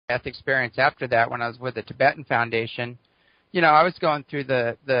near-death experience after that when I was with the Tibetan Foundation. I was going through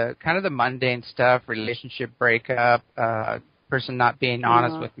the kind of the mundane stuff, relationship breakup, person not being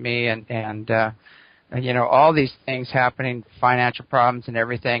honest with me, and all these things happening, financial problems and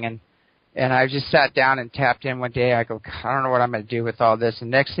everything. And I just sat down and tapped in one day. I go, I don't know what I'm going to do with all this.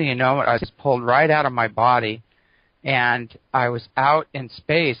 And next thing you know, I was pulled right out of my body, and I was out in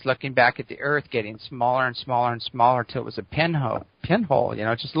space looking back at the Earth, getting smaller and smaller and smaller till it was a pinhole,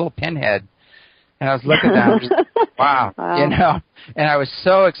 just a little pinhead. And I was looking down, wow, and I was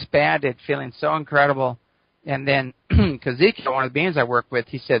so expanded, feeling so incredible. And then Ezekiel, one of the beings I work with,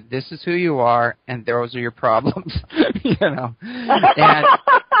 he said, "This is who you are, and those are your problems." And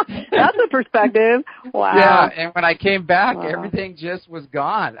that's a perspective. Wow. Yeah, and when I came back, everything just was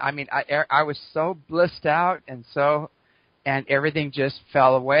gone. I mean, I was so blissed out, and everything just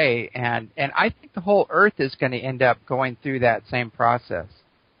fell away. And I think the whole Earth is going to end up going through that same process.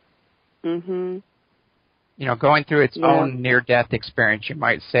 Mm-hmm. Going through its own near-death experience, you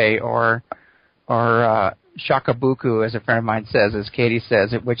might say, or shakabuku, as a friend of mine says, as Katie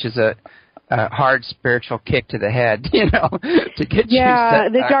says, which is a hard spiritual kick to the head, to get you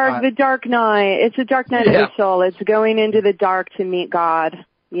set back on. The dark night. It's a dark night of the soul. It's going into the dark to meet God.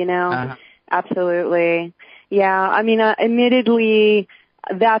 Absolutely. Yeah. I mean, admittedly,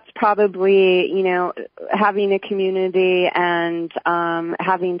 that's probably, having a community and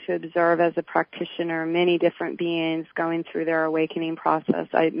having to observe as a practitioner many different beings going through their awakening process.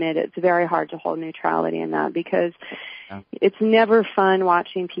 I admit it's very hard to hold neutrality in that because it's never fun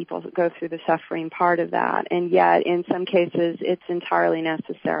watching people go through the suffering part of that. And yet, in some cases, it's entirely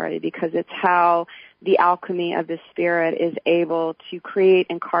necessary because it's how the alchemy of the spirit is able to create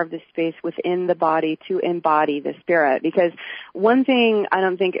and carve the space within the body to embody the spirit. Because one thing I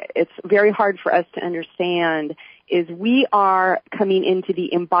don't think it's very hard for us to understand is we are coming into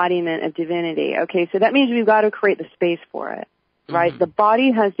the embodiment of divinity. Okay, so that means we've got to create the space for it, right? Mm-hmm. The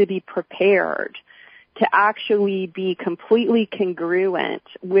body has to be prepared to actually be completely congruent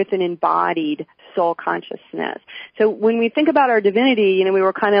with an embodied soul consciousness. So when we think about our divinity, we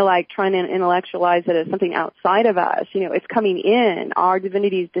were kind of like trying to intellectualize it as something outside of us. It's coming in. Our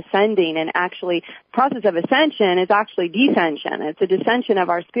divinity is descending, and actually the process of ascension is actually descension. It's a descension of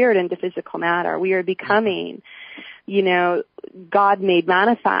our spirit into physical matter. We are becoming, God made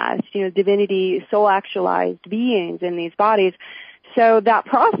manifest, divinity, soul actualized beings in these bodies. So that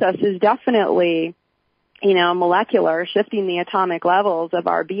process is definitely molecular, shifting the atomic levels of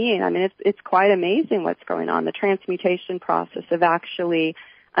our being. I mean, it's quite amazing what's going on. The transmutation process of actually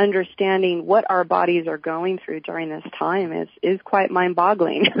understanding what our bodies are going through during this time is quite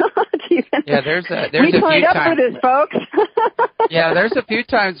mind-boggling. There's a we few signed up times for this, folks. there's a few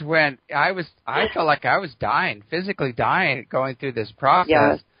times when I felt like I was dying, physically dying, going through this process.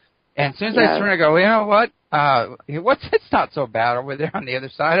 Yes. And as soon as I turn, I go, you know what? It's not so bad over there on the other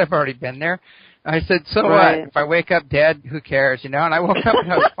side. I've already been there. I said, so what? If I wake up dead, who cares, And I woke up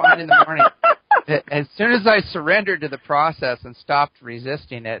and I was fine in the morning. As soon as I surrendered to the process and stopped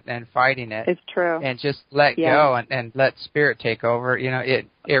resisting it and fighting it, it's true, and just let go and let spirit take over,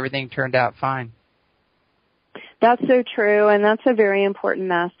 everything turned out fine. That's so true, and that's a very important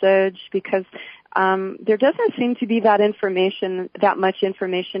message because there doesn't seem to be that much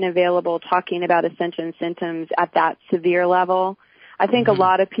information available talking about ascension symptoms at that severe level. I think a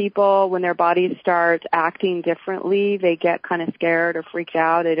lot of people, when their bodies start acting differently, they get kind of scared or freaked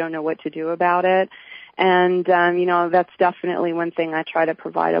out. They don't know what to do about it. And, that's definitely one thing I try to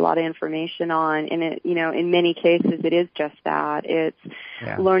provide a lot of information on. And it, in many cases, it is just that. It's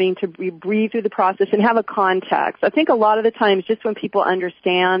learning to breathe through the process and have a context. I think a lot of the times, just when people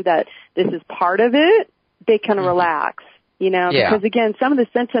understand that this is part of it, they can relax, because again, some of the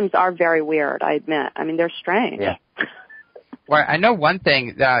symptoms are very weird, I admit. I mean, they're strange. Yeah. Well, I know one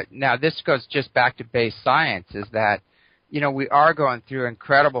thing that, now this goes just back to base science, is that, we are going through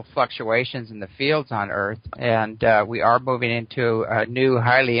incredible fluctuations in the fields on Earth, and we are moving into a new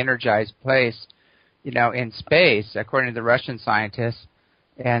highly energized place, in space, according to the Russian scientists.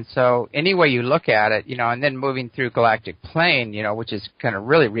 And so any way you look at it, and then moving through galactic plane, which is going to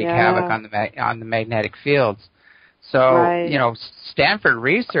really wreak havoc on the magnetic fields. So, Stanford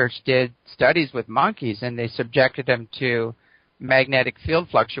research did studies with monkeys, and they subjected them to magnetic field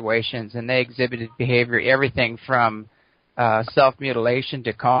fluctuations, and they exhibited behavior everything from self-mutilation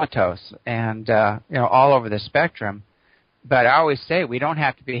to comatose, and all over the spectrum. But I always say we don't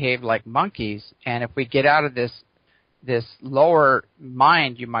have to behave like monkeys, and if we get out of this lower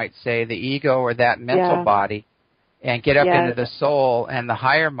mind, you might say, the ego or that mental body, and get up into the soul and the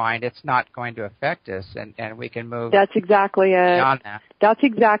higher mind, it's not going to affect us, and we can move. That's exactly it. Beyond that. That's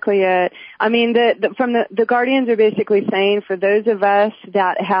exactly it. I mean, the Guardians are basically saying for those of us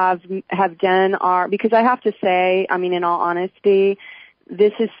that have done because I have to say, I mean, in all honesty,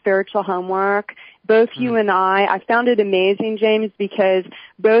 this is spiritual homework. Both you and I found it amazing, James, because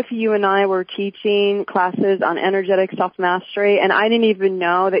both you and I were teaching classes on energetic self-mastery, and I didn't even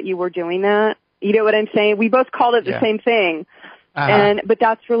know that you were doing that. You know what I'm saying? We both called it the same thing. But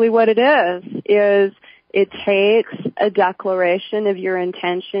that's really what it is it takes a declaration of your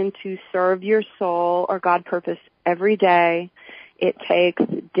intention to serve your soul or God purpose every day. It takes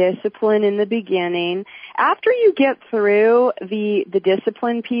discipline in the beginning. After you get through the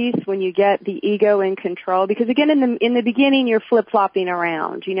discipline piece, when you get the ego in control, because again, in the beginning, you're flip-flopping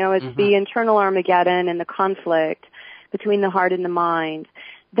around. You know, it's the internal Armageddon and the conflict between the heart and the mind.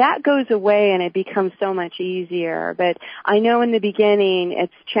 That goes away and it becomes so much easier. But I know in the beginning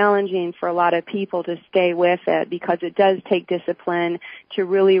it's challenging for a lot of people to stay with it because it does take discipline to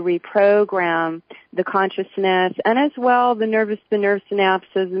really reprogram the consciousness and as well the nerve synapses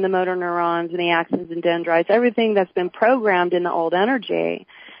and the motor neurons and the axons and dendrites, everything that's been programmed in the old energy,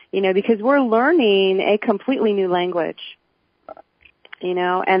 you know, because we're learning a completely new language, you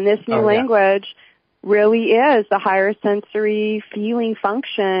know, and this new language really is the higher sensory feeling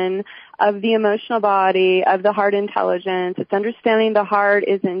function of the emotional body, of the heart intelligence. It's understanding the heart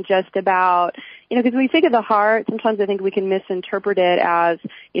isn't just about, you know, because when we think of the heart, sometimes I think we can misinterpret it as,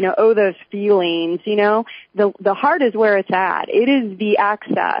 you know, oh, those feelings, you know. The heart is where it's at. It is the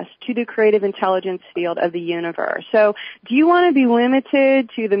access to the creative intelligence field of the universe. So do you want to be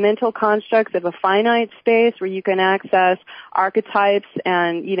limited to the mental constructs of a finite space where you can access archetypes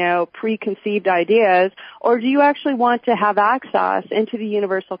and, you know, preconceived ideas, or do you actually want to have access into the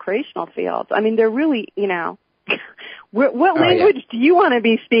universal creational fields? I mean, they're really, you know, what language do you want to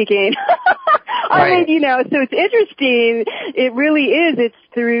be speaking? I mean, you know, so it's interesting. It really is. It's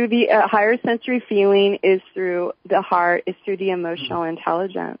through the higher sensory feeling, is through the heart, is through the emotional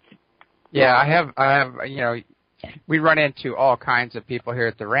intelligence. Yeah, I have, you know, we run into all kinds of people here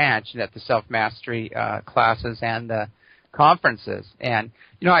at the ranch and at the self-mastery classes and the conferences. And,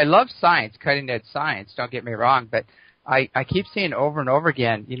 you know, I love science, cutting-edge science, don't get me wrong, but I keep seeing over and over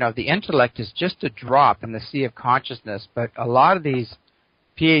again, you know, the intellect is just a drop in the sea of consciousness, but a lot of these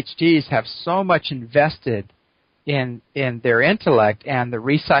PhDs have so much invested in their intellect and the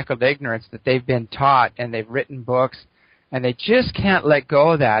recycled ignorance that they've been taught, and they've written books, and they just can't let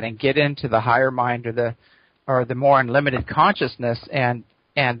go of that and get into the higher mind or the more unlimited consciousness, and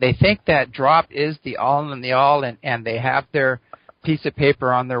they think that drop is the all in the all, and they have their piece of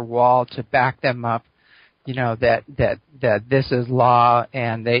paper on their wall to back them up, you know, that this is law,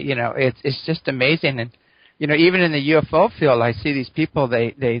 and they, you know, it's just amazing. And, you know, even in the UFO field, I see these people,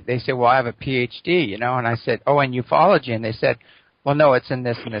 they say, well, I have a PhD, you know, and I said, oh, in ufology, and they said, well, no, it's in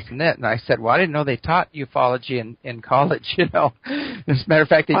this and this and that. And I said, well, I didn't know they taught ufology in college, you know. As a matter of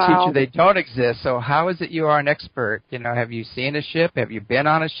fact, they teach you they don't exist. So how is it you are an expert? You know, have you seen a ship? Have you been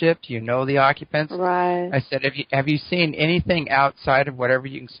on a ship? Do you know the occupants? Right. I said, have you seen anything outside of whatever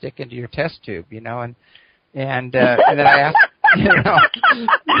you can stick into your test tube, you know? And then I asked, you know,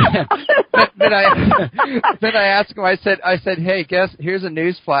 then I asked him, I said, hey, guess, here's a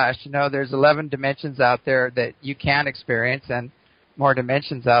news flash. You know, there's 11 dimensions out there that you can experience, and more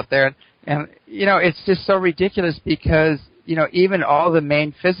dimensions out there. And, you know, it's just so ridiculous because, you know, even all the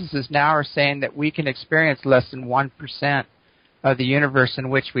main physicists now are saying that we can experience less than 1% of the universe in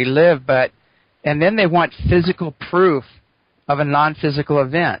which we live, and then they want physical proof of a non-physical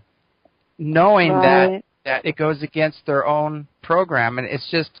event, knowing that it goes against their own program. And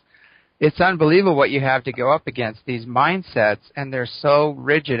it's unbelievable what you have to go up against, these mindsets, and they're so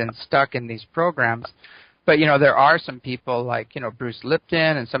rigid and stuck in these programs. But, you know, there are some people like, you know, Bruce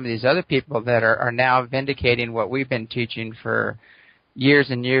Lipton and some of these other people that are now vindicating what we've been teaching for years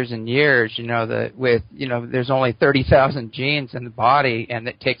and years and years, you know, there's only 30,000 genes in the body, and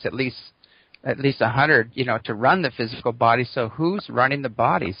it takes at least 100, you know, to run the physical body. So who's running the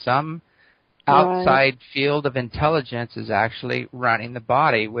body? Some outside field of intelligence is actually running the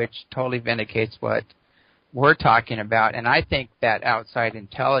body, which totally vindicates what we're talking about. And I think that outside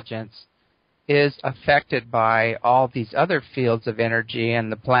intelligence is affected by all these other fields of energy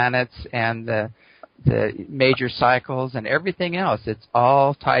and the planets and the major cycles and everything else. It's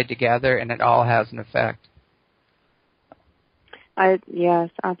all tied together, and it all has an effect. Yes,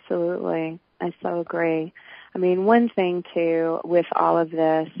 absolutely. I so agree. I mean, one thing, too, with all of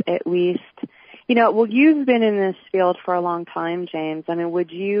this, at least, you know, well, you've been in this field for a long time, James. I mean,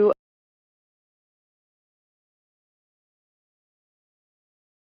 would you